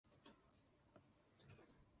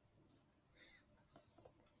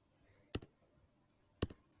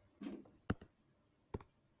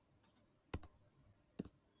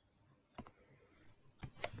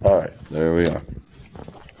All right, there we are.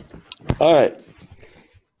 All right,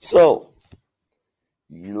 so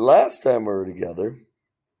last time we were together,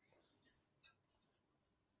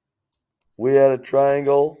 we had a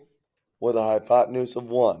triangle with a hypotenuse of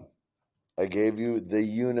 1. I gave you the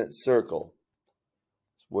unit circle,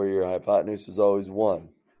 where your hypotenuse is always 1.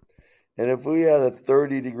 And if we had a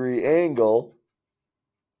 30-degree angle,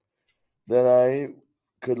 then I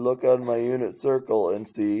could look on my unit circle and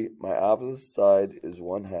see my opposite side is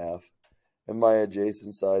 1/2, and my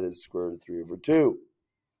adjacent side is square root of 3/2.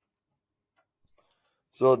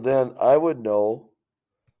 So then I would know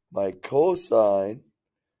my cosine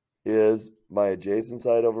is my adjacent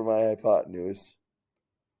side over my hypotenuse,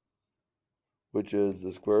 which is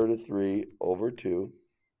the square root of 3/2.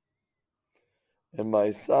 And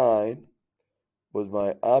my sine was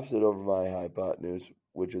my opposite over my hypotenuse,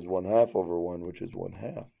 which is 1/2 over 1, which is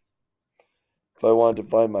 1/2. If I want to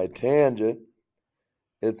find my tangent,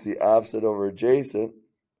 it's the opposite over adjacent,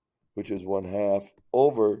 which is 1/2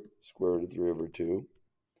 over square root of 3/2.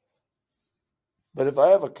 But if I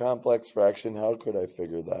have a complex fraction, how could I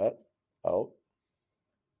figure that out?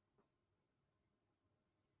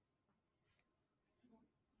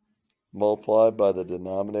 Multiply by the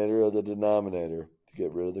denominator of the denominator to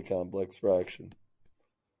get rid of the complex fraction.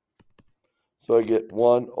 So I get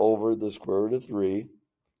 1 over the square root of 3.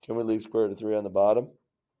 Can we leave square root of 3 on the bottom?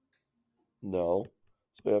 No.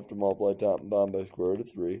 So we have to multiply top and bottom by square root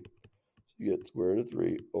of 3. So you get square root of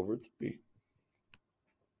 3/3.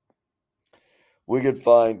 We could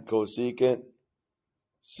find cosecant,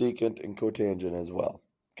 secant, and cotangent as well.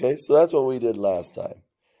 Okay, so that's what we did last time.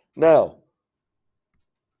 Now,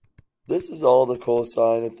 this is all the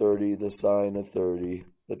cosine of 30, the sine of 30,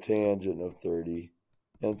 the tangent of 30,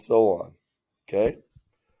 and so on. Okay?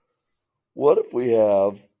 What if we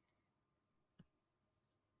have,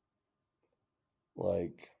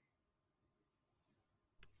 like,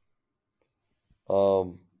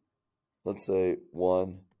 let's say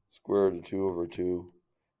 1 square root of 2/2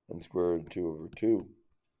 and square root of 2/2.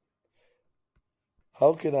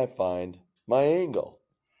 How can I find my angle?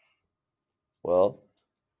 Well,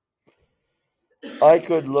 I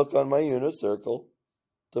could look on my unit circle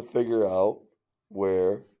to figure out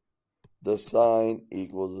where the sine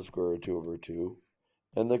equals the square root of 2/2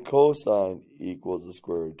 and the cosine equals the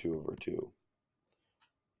square root of 2/2.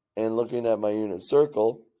 And looking at my unit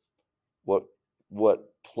circle,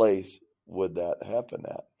 what place would that happen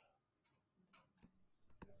at?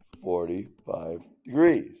 45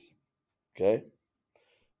 degrees. Okay?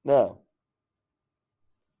 Now,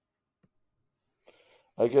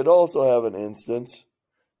 I could also have an instance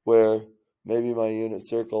where maybe my unit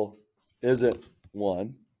circle isn't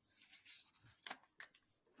 1.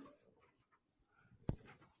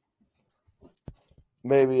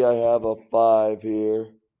 Maybe I have a 5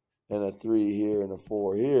 here and a 3 here and a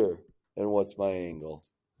 4 here. And what's my angle?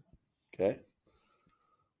 Okay?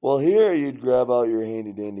 Well, here you'd grab out your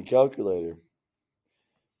handy-dandy calculator,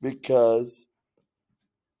 because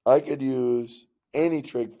I could use any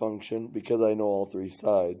trig function because I know all 3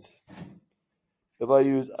 sides. If I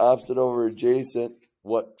use opposite over adjacent,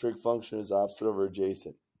 what trig function is opposite over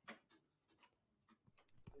adjacent?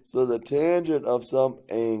 So the tangent of some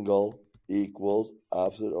angle equals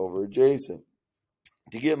opposite over adjacent.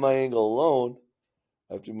 To get my angle alone,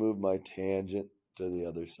 I have to move my tangent to the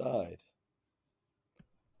other side.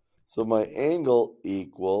 So my angle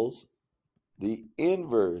equals the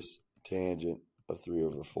inverse tangent of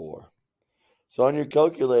 3/4. So on your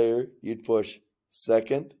calculator, you'd push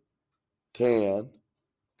secant tan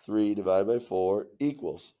 3 divided by 4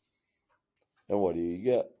 equals. And what do you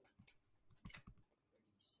get?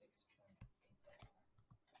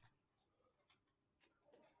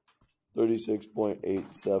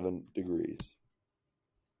 (36.87 degrees).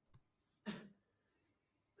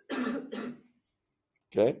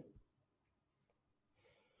 Okay?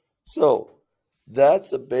 So that's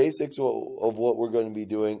the basics of what we're going to be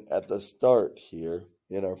doing at the start here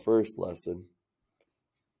in our first lesson.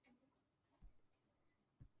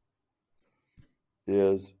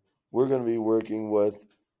 Is we're going to be working with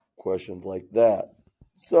questions like that.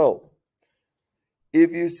 So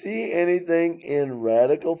if you see anything in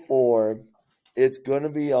radical form, it's going to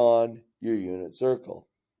be on your unit circle.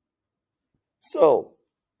 So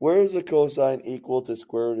where is the cosine equal to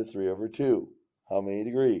square root of 3/2? How many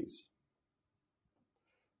degrees?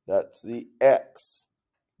 That's the x.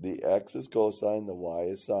 The x is cosine, the y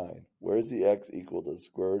is sine. Where's the x equal to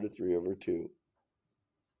square root of 3/2?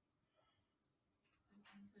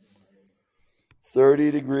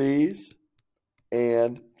 30 degrees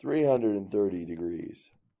and 330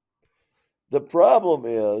 degrees. The problem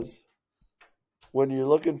is when you're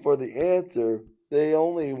looking for the answer, they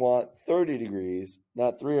only want 30 degrees,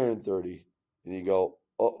 not 330. And you go,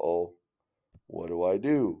 uh-oh, what do I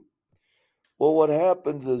do? Well, what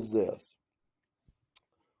happens is this.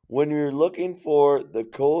 When you're looking for the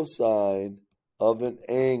cosine of an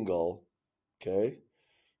angle, okay,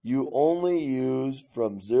 you only use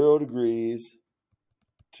from 0 degrees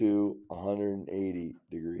to 180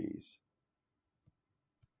 degrees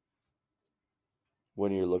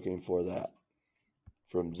when you're looking for that.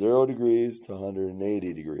 From 0 degrees to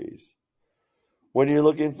 180 degrees. When you're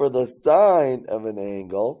looking for the sine of an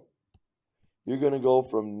angle, you're going to go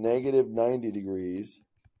from negative 90 degrees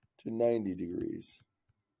to 90 degrees.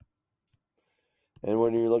 And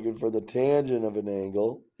when you're looking for the tangent of an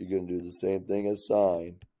angle, you're going to do the same thing as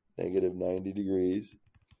sine. Negative 90 degrees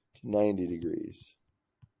to 90 degrees.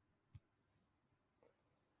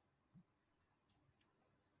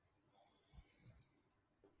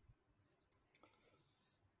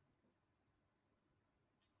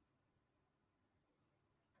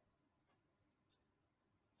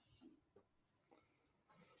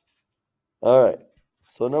 All right.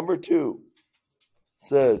 So number 2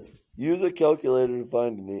 says, use a calculator to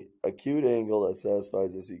find an acute angle that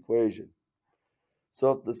satisfies this equation.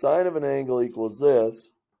 So if the sine of an angle equals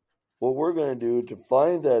this, what we're going to do to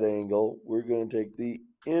find that angle, we're going to take the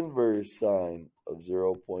inverse sine of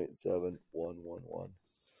 0.7111.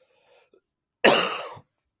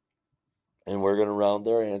 And we're going to round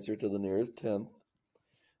our answer to the nearest tenth.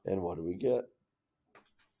 And what do we get?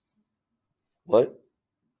 What?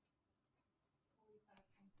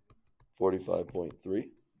 45.3.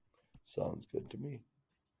 Sounds good to me.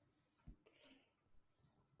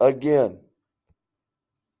 Again,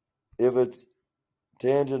 if it's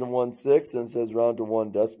tangent of 1/6 and says round to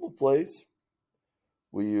 1 decimal place,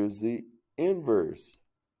 we use the inverse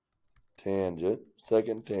tangent,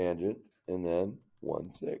 second tangent, and then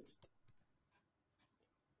 1/6.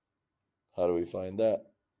 How do we find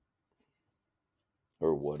that?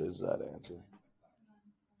 Or what is that answer?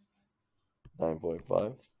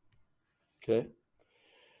 9.5. Okay.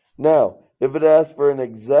 Now, if it asks for an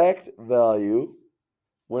exact value,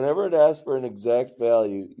 whenever it asks for an exact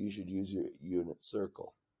value, you should use your unit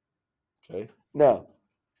circle. Okay. Now,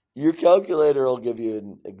 your calculator will give you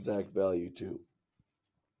an exact value too.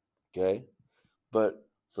 Okay. But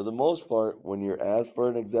for the most part, when you're asked for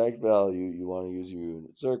an exact value, you want to use your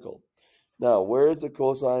unit circle. Now, where is the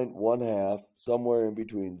cosine 1/2? Somewhere in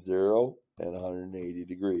between 0 and 180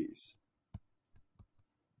 degrees.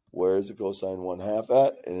 Where is the cosine 1/2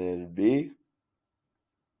 at? And it'd be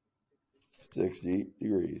 60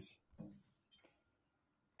 degrees.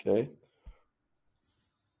 Okay.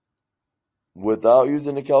 Without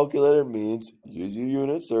using a calculator means use your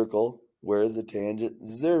unit circle. Where is the tangent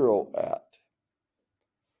 0 at?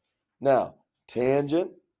 Now,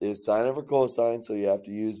 tangent is sine over cosine, so you have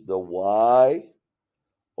to use the y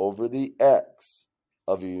over the x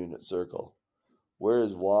of your unit circle. Where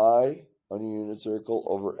is y on your unit circle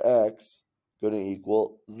over x going to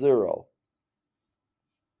equal 0?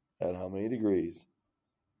 At how many degrees?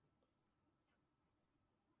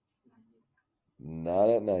 Not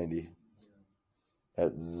at 90.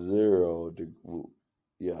 At 0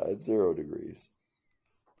 at 0 degrees.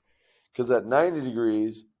 Because at 90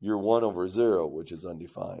 degrees, you're 1 over 0, which is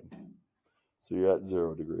undefined. So you're at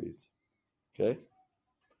 0 degrees. Okay?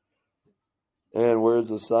 And where's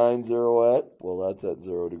the sine 0 at? Well, that's at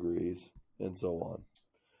 0 degrees, and so on.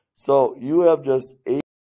 So you have just 8